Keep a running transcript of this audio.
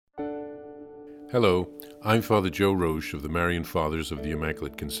Hello, I'm Father Joe Roche of the Marian Fathers of the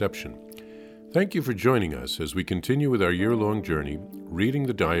Immaculate Conception. Thank you for joining us as we continue with our year-long journey reading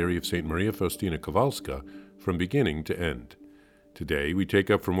the diary of St. Maria Faustina Kowalska from beginning to end. Today we take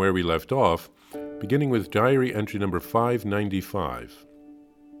up from where we left off, beginning with diary entry number 595.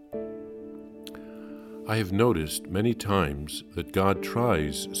 I have noticed many times that God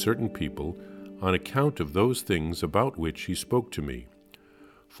tries certain people on account of those things about which he spoke to me.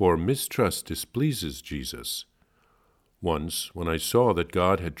 For mistrust displeases Jesus. Once, when I saw that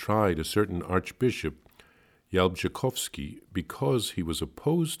God had tried a certain Archbishop, Jalbzhakovsky, because he was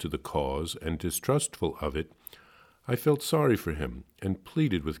opposed to the cause and distrustful of it, I felt sorry for him and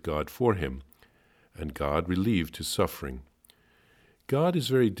pleaded with God for him, and God relieved his suffering. God is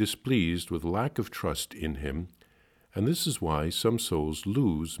very displeased with lack of trust in him, and this is why some souls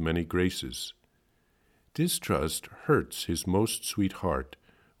lose many graces. Distrust hurts his most sweet heart,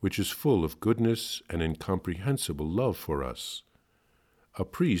 which is full of goodness and incomprehensible love for us. A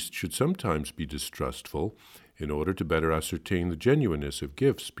priest should sometimes be distrustful in order to better ascertain the genuineness of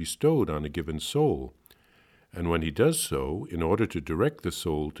gifts bestowed on a given soul, and when he does so, in order to direct the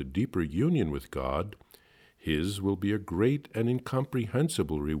soul to deeper union with God, his will be a great and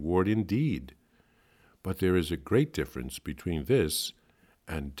incomprehensible reward indeed. But there is a great difference between this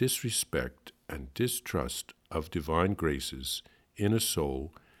and disrespect and distrust of divine graces in a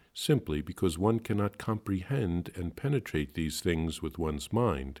soul, simply because one cannot comprehend and penetrate these things with one's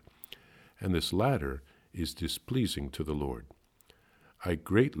mind, and this latter is displeasing to the Lord. I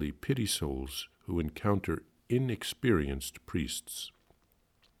greatly pity souls who encounter inexperienced priests.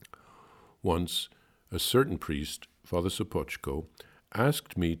 Once, a certain priest, Father Sopochko,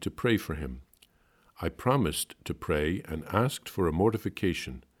 asked me to pray for him. I promised to pray and asked for a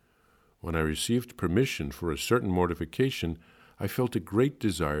mortification. When I received permission for a certain mortification, I felt a great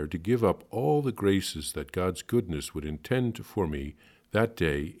desire to give up all the graces that God's goodness would intend for me that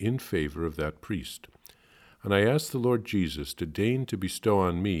day in favor of that priest. And I asked the Lord Jesus to deign to bestow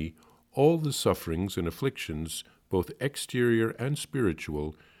on me all the sufferings and afflictions, both exterior and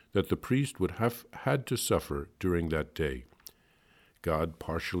spiritual, that the priest would have had to suffer during that day. God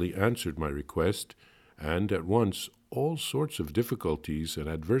partially answered my request, and at once all sorts of difficulties and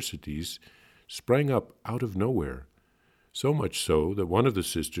adversities sprang up out of nowhere. So much so that one of the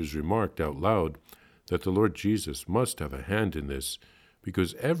sisters remarked out loud that the Lord Jesus must have a hand in this,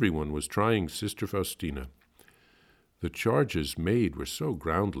 because everyone was trying Sister Faustina. The charges made were so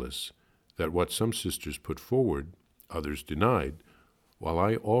groundless that what some sisters put forward, others denied, while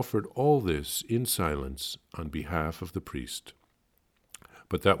I offered all this in silence on behalf of the priest.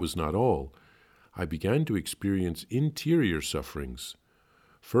 But that was not all. I began to experience interior sufferings.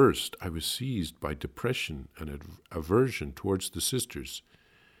 First, I was seized by depression and aversion towards the sisters.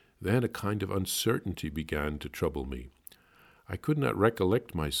 Then a kind of uncertainty began to trouble me. I could not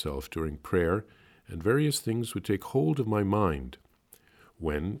recollect myself during prayer, and various things would take hold of my mind.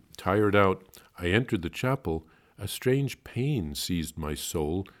 When, tired out, I entered the chapel, a strange pain seized my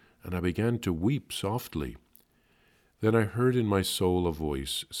soul, and I began to weep softly. Then I heard in my soul a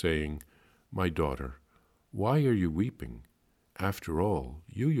voice saying, "My daughter, why are you weeping? After all,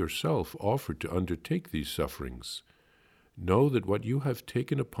 you yourself offered to undertake these sufferings. Know that what you have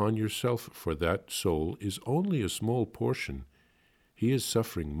taken upon yourself for that soul is only a small portion. He is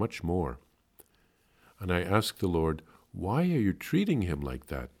suffering much more." And I asked the Lord, "Why are you treating him like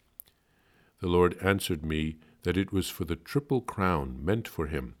that?" The Lord answered me that it was for the triple crown meant for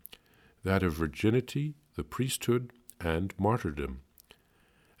him, that of virginity, the priesthood, and martyrdom.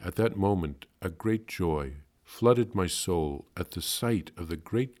 At that moment, a great joy flooded my soul at the sight of the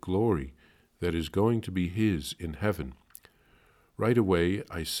great glory that is going to be his in heaven. Right away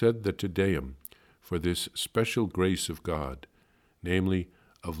I said the Te Deum for this special grace of God, namely,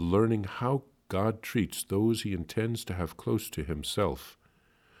 of learning how God treats those he intends to have close to himself.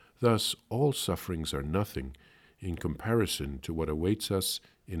 Thus all sufferings are nothing in comparison to what awaits us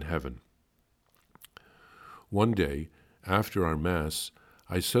in heaven. One day, after our Mass,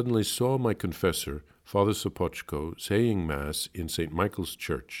 I suddenly saw my confessor, Father Sopochko, saying Mass in St. Michael's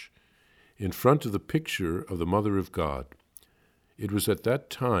Church, in front of the picture of the Mother of God. It was at the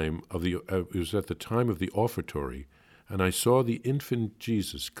time of the offertory, and I saw the infant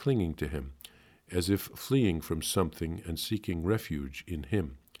Jesus clinging to him, as if fleeing from something and seeking refuge in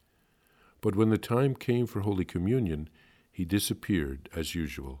him. But when the time came for Holy Communion, he disappeared as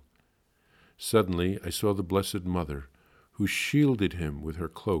usual. Suddenly I saw the Blessed Mother, who shielded him with her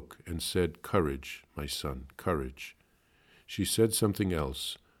cloak and said, "Courage, my son, courage." She said something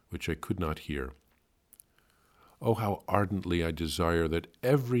else, which I could not hear. Oh, how ardently I desire that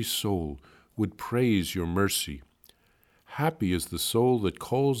every soul would praise your mercy. Happy is the soul that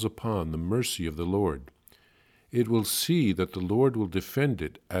calls upon the mercy of the Lord. It will see that the Lord will defend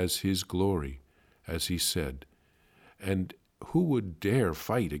it as his glory, as he said. And who would dare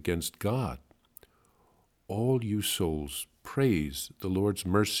fight against God? All you souls, praise the Lord's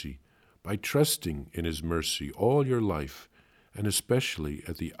mercy by trusting in his mercy all your life, and especially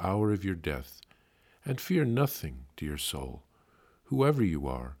at the hour of your death. And fear nothing, dear soul. Whoever you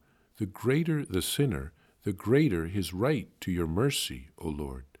are, the greater the sinner, the greater his right to your mercy, O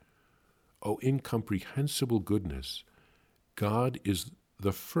Lord. O incomprehensible goodness, God is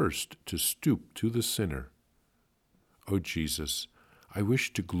the first to stoop to the sinner. O Jesus, I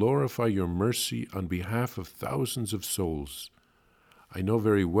wish to glorify your mercy on behalf of thousands of souls. I know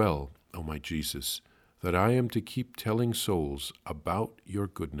very well, O my Jesus, that I am to keep telling souls about your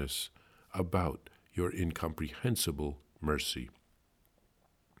goodness, about your incomprehensible mercy.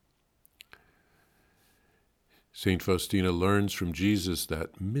 St. Faustina learns from Jesus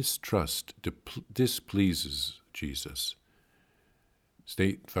that mistrust displeases Jesus.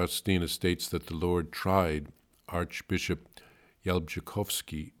 St. Faustina states that the Lord tried Archbishop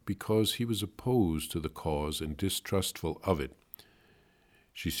Jalbrzykowski because he was opposed to the cause and distrustful of it.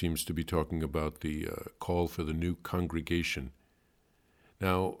 She seems to be talking about the call for the new congregation.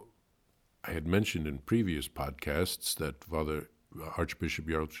 Now, I had mentioned in previous podcasts that Father Archbishop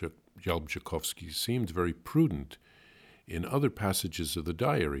Jalbrzykowski seemed very prudent in other passages of the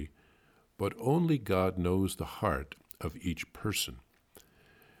diary, but only God knows the heart of each person.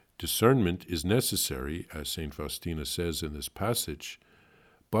 Discernment is necessary, as St. Faustina says in this passage,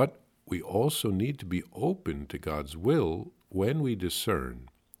 but we also need to be open to God's will when we discern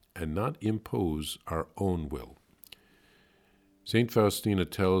and not impose our own will. St. Faustina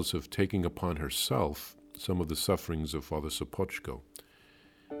tells of taking upon herself some of the sufferings of Father Sopoćko.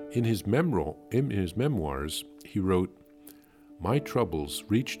 In his memoirs, he wrote, "My troubles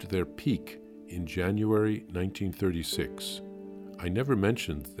reached their peak in January 1936. I never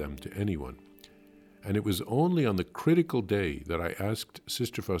mentioned them to anyone, and it was only on the critical day that I asked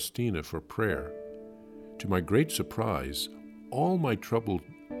Sister Faustina for prayer. To my great surprise, all my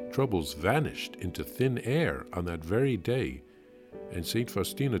troubles vanished into thin air on that very day, and St.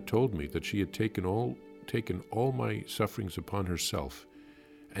 Faustina told me that she had taken all my sufferings upon herself,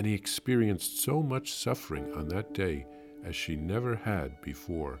 and he experienced so much suffering on that day as she never had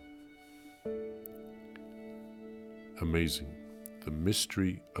before." Amazing, the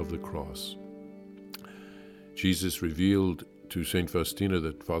mystery of the cross. Jesus revealed to St. Faustina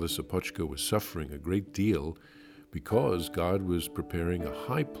that Father Sopoćko was suffering a great deal because God was preparing a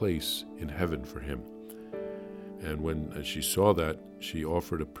high place in heaven for him. And when she saw that, she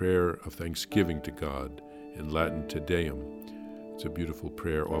offered a prayer of thanksgiving to God in Latin Te Deum. It's a beautiful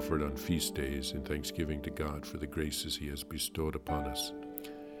prayer offered on feast days in thanksgiving to God for the graces he has bestowed upon us.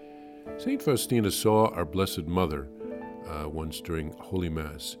 St. Faustina saw our Blessed Mother once during Holy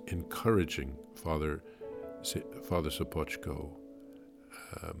Mass, encouraging Father Sopoćko.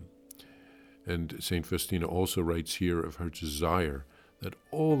 And St. Faustina also writes here of her desire that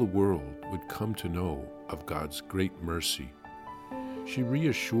all the world would come to know of God's great mercy. She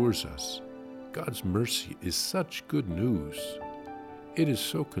reassures us, God's mercy is such good news. It is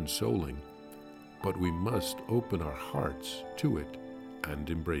so consoling, but we must open our hearts to it and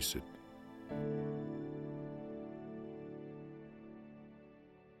embrace it.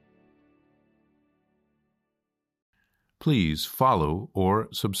 Please follow or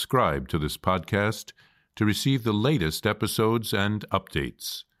subscribe to this podcast to receive the latest episodes and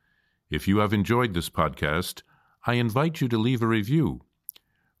updates. If you have enjoyed this podcast, I invite you to leave a review.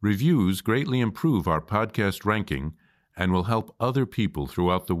 Reviews greatly improve our podcast ranking and will help other people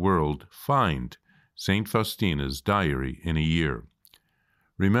throughout the world find St. Faustina's Diary in a Year.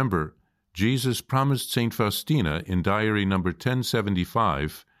 Remember, Jesus promised St. Faustina in Diary number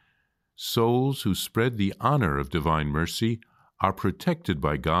 1075, "Souls who spread the honor of divine mercy are protected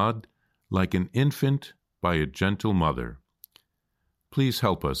by God like an infant by a gentle mother." Please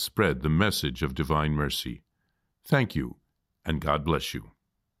help us spread the message of divine mercy. Thank you, and God bless you.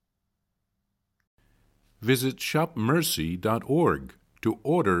 Visit shopmercy.org to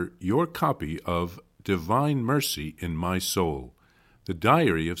order your copy of Divine Mercy in My Soul, the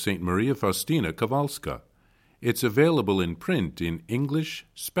Diary of St. Maria Faustina Kowalska. It's available in print in English,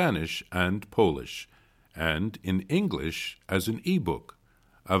 Spanish, and Polish, and in English as an e-book,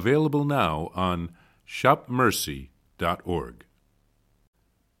 available now on shopmercy.org.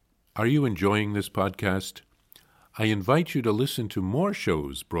 Are you enjoying this podcast? I invite you to listen to more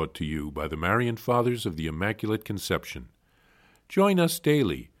shows brought to you by the Marian Fathers of the Immaculate Conception. Join us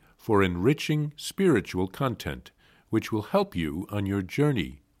daily for enriching spiritual content, which will help you on your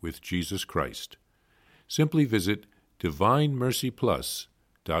journey with Jesus Christ. Simply visit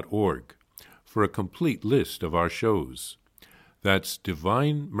DivineMercyPlus.org for a complete list of our shows. That's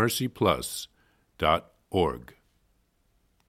DivineMercyPlus.org.